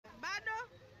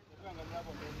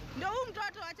Ndio huyu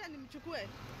mtoto acha nimchukue.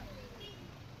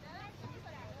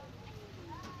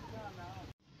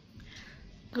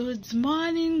 Good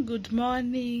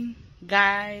morning,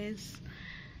 guys.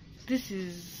 This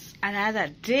is another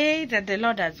day that the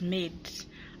Lord has made.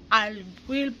 I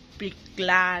will be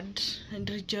glad and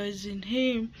rejoice in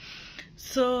Him.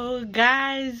 So,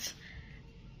 guys,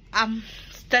 I'm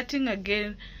starting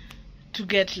again to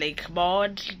get like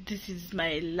bored. This is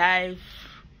my life,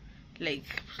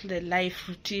 like the life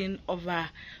routine of a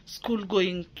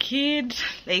school-going kid.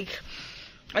 Like,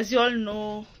 as you all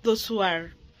know, those who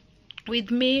are with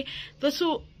me, those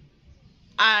who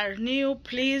are new,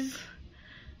 please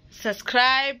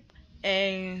subscribe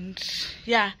and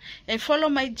follow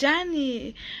my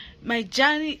journey. My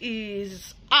journey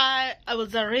is I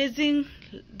was raising.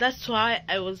 That's why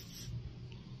I was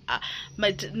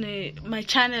my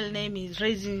channel name is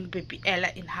Raising Baby Ella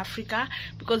in Africa,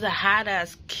 because I had a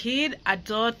kid, a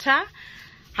daughter,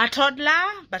 a toddler,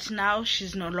 but now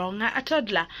she's no longer a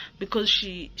toddler because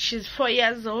she's 4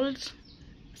 years old,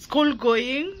 school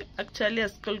going, actually a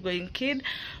school going kid.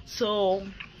 So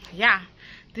yeah,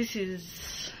 this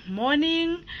is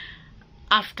morning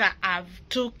after I've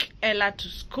took Ella to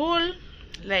school.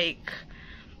 Like,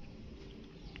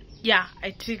 yeah, I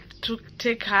take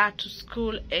her to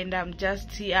school and I'm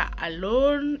just here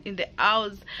alone in the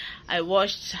house. I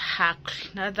washed her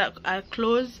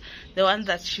clothes, the one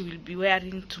that she will be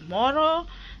wearing tomorrow.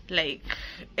 Like,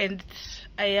 and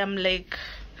I am like,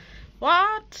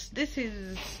 what? This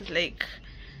is like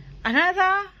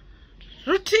another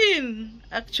routine,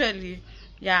 actually.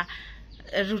 Yeah,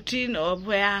 a routine of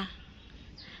where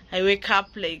I wake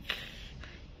up like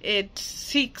at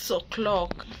 6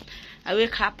 o'clock. I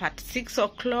wake up at 6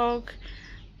 o'clock,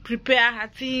 prepare her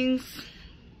things,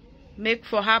 make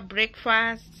for her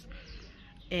breakfast,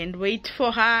 and wait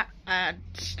for her at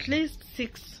least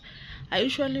 6. I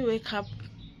usually wake her at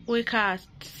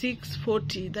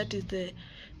 6:40. That is the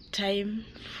time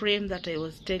frame that I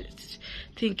was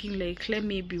thinking, like, let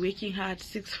me be waking her at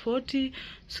 6:40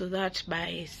 so that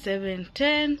by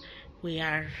 7:10 we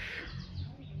are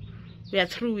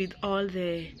through with all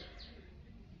the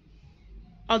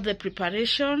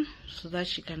preparation so that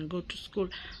she can go to school.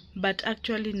 But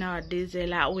actually nowadays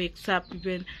Ella wakes up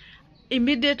even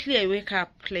immediately. I wake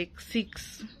up like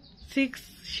 6.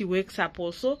 She wakes up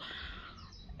also,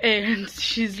 and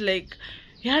she's like,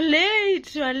 you're late,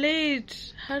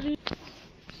 hurry,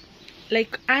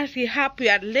 like, hurry up,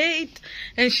 you're late.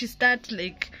 And she starts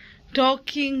like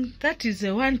talking. That is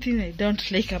the one thing I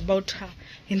don't like about her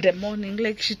in the morning.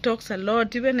 Like, she talks a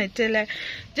lot. Even I tell her,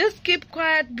 just keep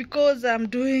quiet because I'm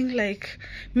doing like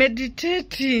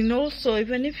meditating also.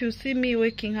 Even if you see me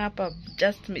waking up, I'm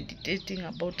just meditating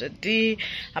about a day,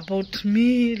 about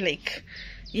me, like,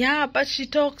 yeah. But she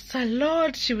talks a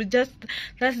lot. She will just,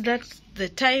 that's the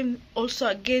time also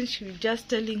again she was just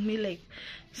telling me like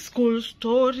school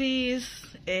stories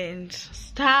and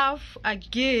stuff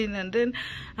again. And then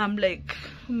I'm like,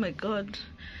 oh my god,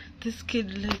 this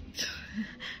kid, like,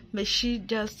 may she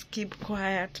just keep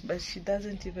quiet. But she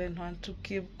doesn't even want to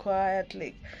keep quiet.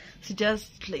 Like, she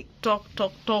just like talk.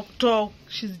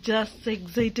 She's just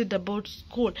excited about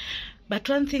school. But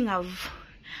one thing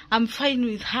I'm fine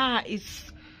with her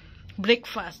is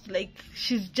breakfast. Like,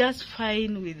 she's just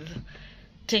fine with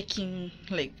taking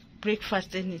like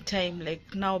breakfast anytime.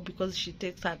 Like now, because she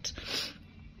takes at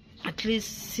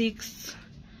least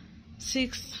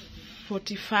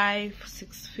 6:45,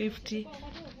 6:50.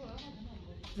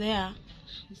 There,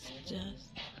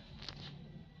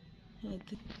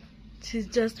 she's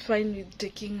just fine with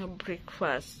taking a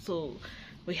breakfast, so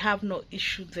we have no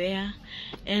issue there.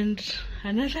 And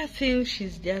another thing,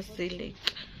 she's just like,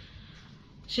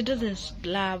 she doesn't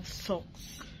love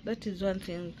socks. That is one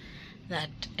thing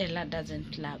that Ella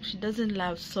doesn't love. She doesn't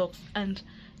love socks. And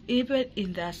even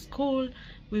in their school,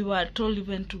 we were told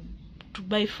even to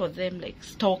buy for them like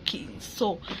stockings.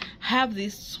 So I have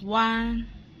this one.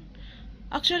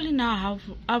 Actually now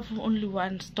I have only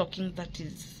one stocking that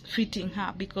is fitting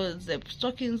her, because the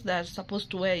stockings that are supposed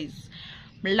to wear is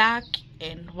black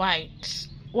and white.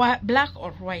 Black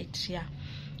or white, yeah.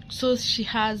 So she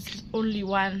has only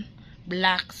one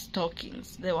black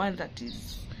stockings, the one that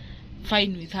is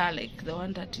fine with her, like the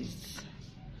one that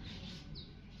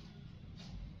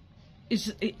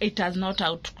it has not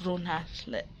outgrown her.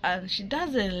 And she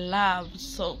doesn't love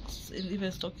socks and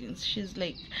even stockings. She's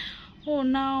like, oh,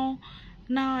 now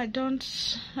I don't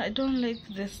like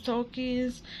the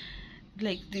stockings,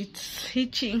 like it's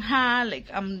hitching her. Like,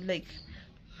 I'm like,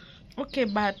 okay,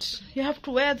 but you have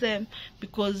to wear them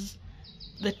because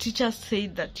the teacher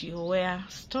said that you wear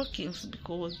stockings,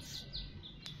 because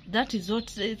that is what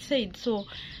they said. So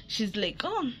she's like,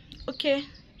 oh, okay,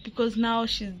 because now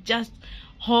she's just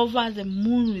over the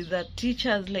moon with the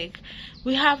teachers. Like,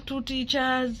 we have 2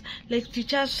 teachers, like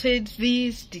teachers said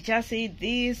this, teacher said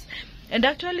this. And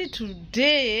actually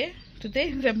today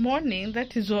in the morning,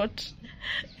 that is what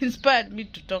inspired me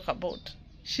to talk about.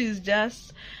 She was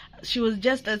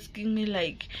just asking me,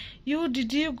 like,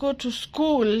 did you go to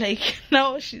school? Like,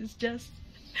 now she's just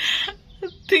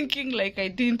thinking like I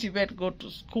didn't even go to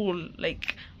school.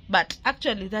 Like, but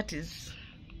actually that is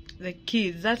the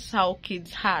kids. That's how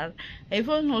kids are. I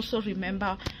even also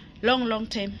remember long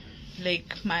time,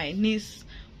 like, my niece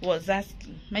was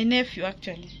asking, my nephew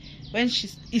actually, when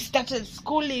he started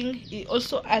schooling, he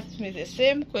also asked me the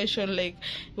same question. Like,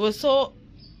 he was so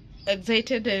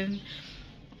excited, and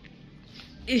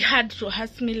he had to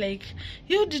ask me, like,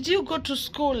 did you go to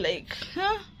school? Like,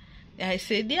 huh? I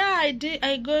said, yeah, I did.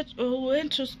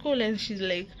 Went to school. And she's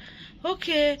like,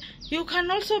 okay, you can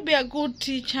also be a good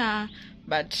teacher.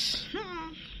 But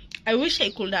I wish I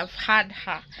could have had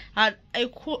her. I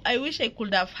wish I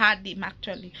could have had him,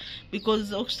 actually,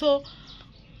 because also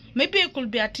maybe I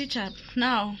could be a teacher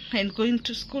now and going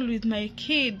to school with my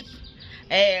kid,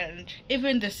 and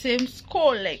even the same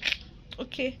school. Like,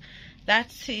 okay,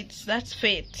 that's it. That's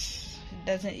fate.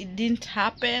 It didn't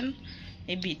happen.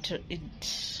 Maybe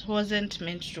it wasn't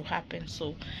meant to happen.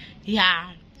 So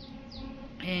yeah,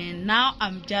 and now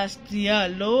I'm just here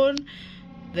alone.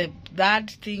 The bad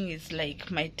thing is, like,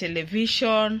 my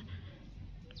television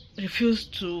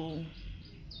refused to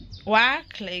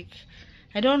work. Like,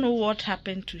 I don't know what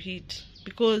happened to it,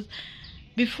 because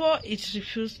before it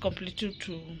refused completely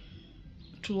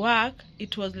to work,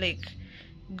 it was like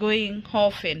going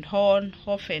off and on,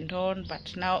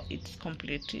 but now it's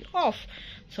completely off.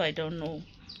 So I don't know.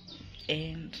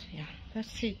 And yeah,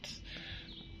 that's it.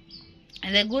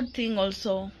 And the good thing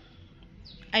also,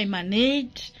 I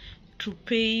managed to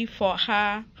pay for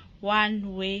her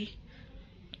one-way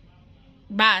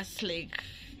bus. Like,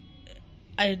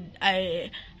 I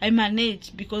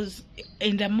managed, because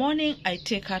in the morning I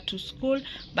take her to school,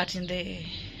 but in the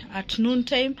afternoon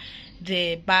time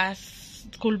the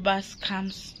school bus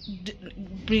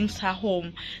brings her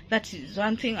home. That is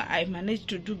one thing I managed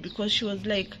to do, because she was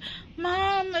like,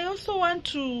 Mom, I also want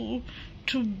to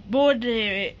board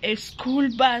a school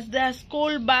bus. There are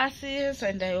school buses.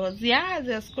 And I was, yeah,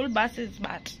 there are school buses,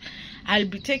 but I'll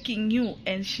be taking you.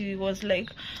 And she was like,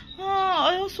 oh,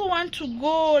 I also want to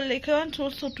go. Like, I want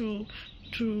also to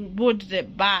board the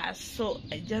bus. So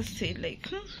I just said, like,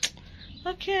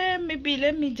 okay, maybe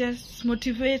let me just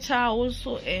motivate her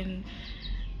also, and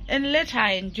let her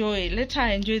enjoy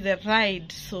the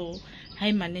ride. So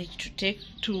I managed to take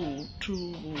to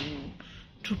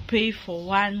pay for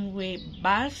one-way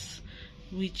bus,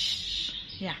 which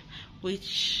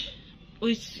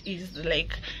is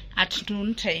like at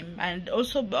noon time. And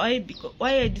also why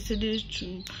I decided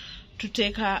to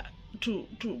take her to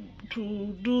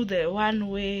do the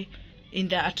one-way in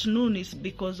the afternoon is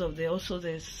because of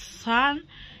the sun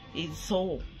is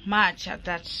so much at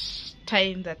that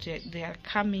time that they are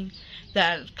coming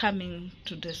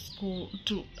to the school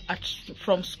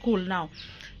from school now.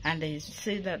 And I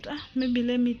say that maybe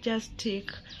let me just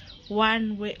take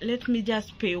one way. Let me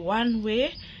just pay one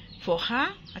way for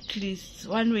her. At least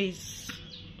one way is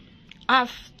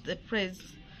half the price.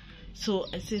 So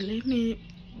I say, let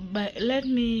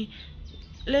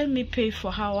me pay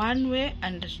for her one way,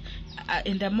 and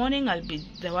in the morning I'll be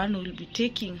the one who will be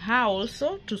taking her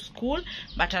also to school.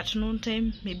 But at noon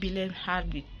time, maybe let her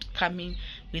be coming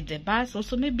with the bus.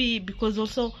 Also, maybe because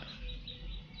also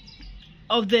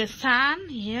of the sun,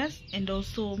 yes, and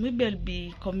also maybe I'll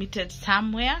be committed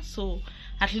somewhere, so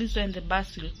at least when the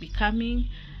bus will be coming,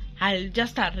 I'll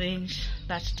just arrange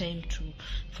that time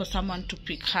for someone to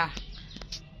pick her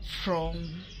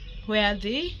from where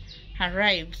they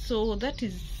arrive. So that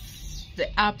is the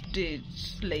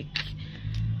update. Like,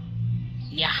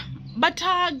 yeah, but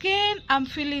again, I'm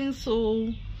feeling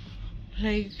so,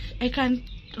 like, I can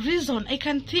reason, I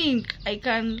can think, I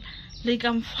can, like,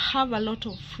 have a lot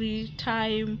of free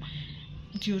time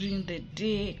during the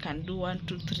day. I can do 1,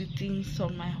 2, 3 things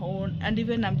on my own. And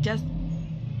even I'm just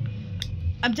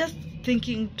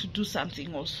thinking to do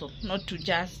something also, not to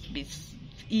just be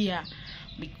here,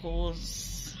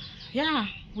 because yeah,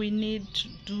 we need to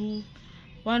do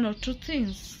 1 or 2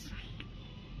 things.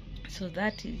 So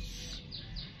that is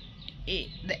it,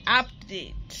 the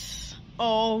update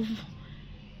of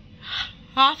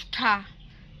after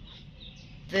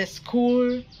the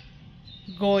school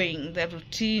going, the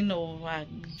routine of a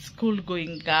school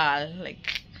going girl.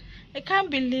 Like, I can't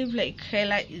believe, like,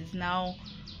 Hella is now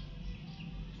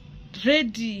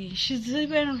ready. She's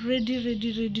even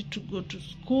ready to go to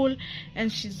school,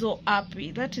 and she's so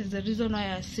happy. That is the reason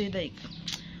why I say, like,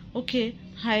 okay,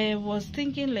 I was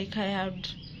thinking like I had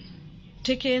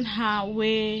taken her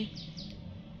way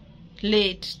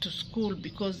late to school,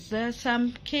 because there are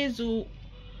some kids who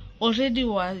already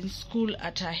were in school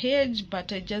at her age,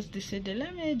 but I just decided,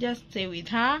 let me just stay with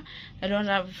her. I don't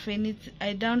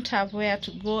have where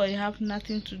to go, I have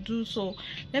nothing to do, so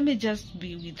let me just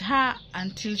be with her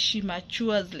until she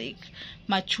matures like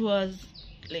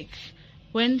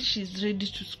when she's ready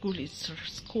to school. It's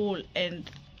school, and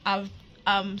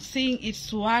I'm seeing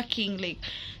it's working. Like,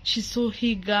 she's so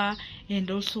eager,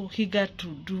 and also eager to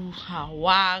do her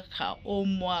work, her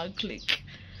homework. Like,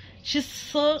 she's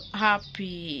so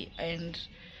happy, and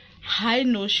I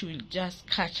know she will just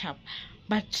catch up.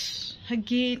 But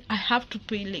again, I have to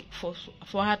pay like for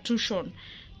her tuition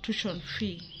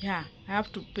fee. Yeah, I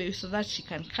have to pay so that she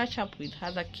can catch up with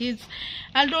other kids.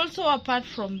 And also, apart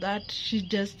from that, she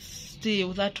just stay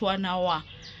with that 1 hour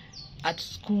at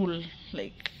school.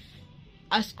 Like,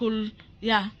 at school,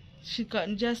 yeah, she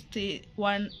can just stay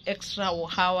 1 extra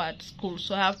hour at school,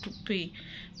 so I have to pay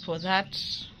for that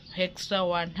extra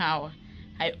 1 hour.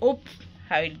 I hope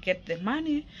I will get the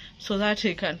money so that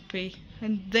I can pay,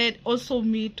 and then also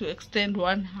me to extend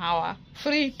 1 hour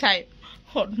free time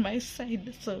on my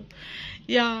side. So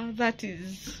yeah, that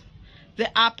is the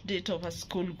update of a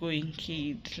school going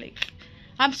kid. Like,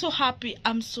 I'm so happy,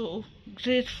 I'm so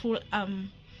grateful,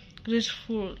 I'm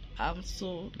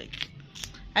so, like,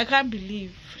 I can't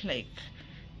believe, like,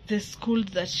 the school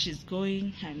that she's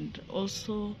going, and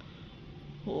also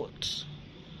what,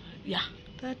 yeah,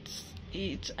 that's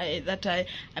it. I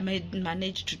might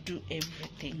manage to do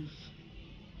everything,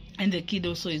 and the kid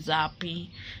also is happy.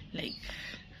 Like,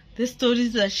 the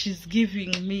stories that she's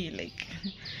giving me, like,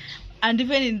 and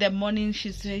even in the morning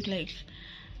she said, like,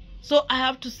 so I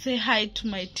have to say hi to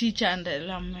my teacher, and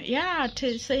yeah,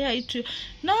 say hi to,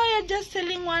 no, you're just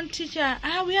telling one teacher.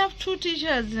 We have 2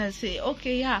 teachers. And I say,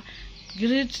 okay, yeah,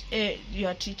 greet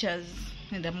your teachers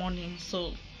in the morning.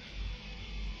 So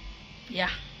yeah,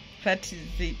 that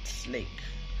is it. Like,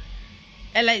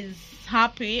 Ella is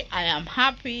happy, I am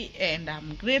happy, and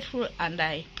I'm grateful, and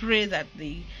I pray that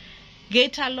they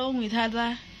get along with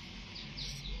other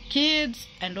kids,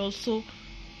 and also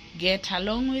get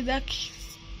along with the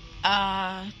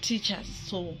teachers.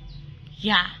 So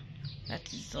yeah,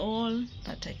 that is all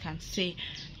that I can say.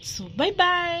 So bye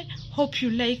bye, hope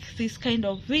you like this kind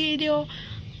of video.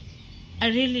 I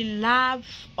really love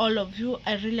all of you,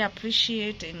 I really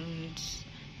appreciate, and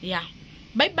yeah,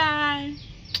 bye bye,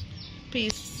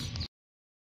 peace.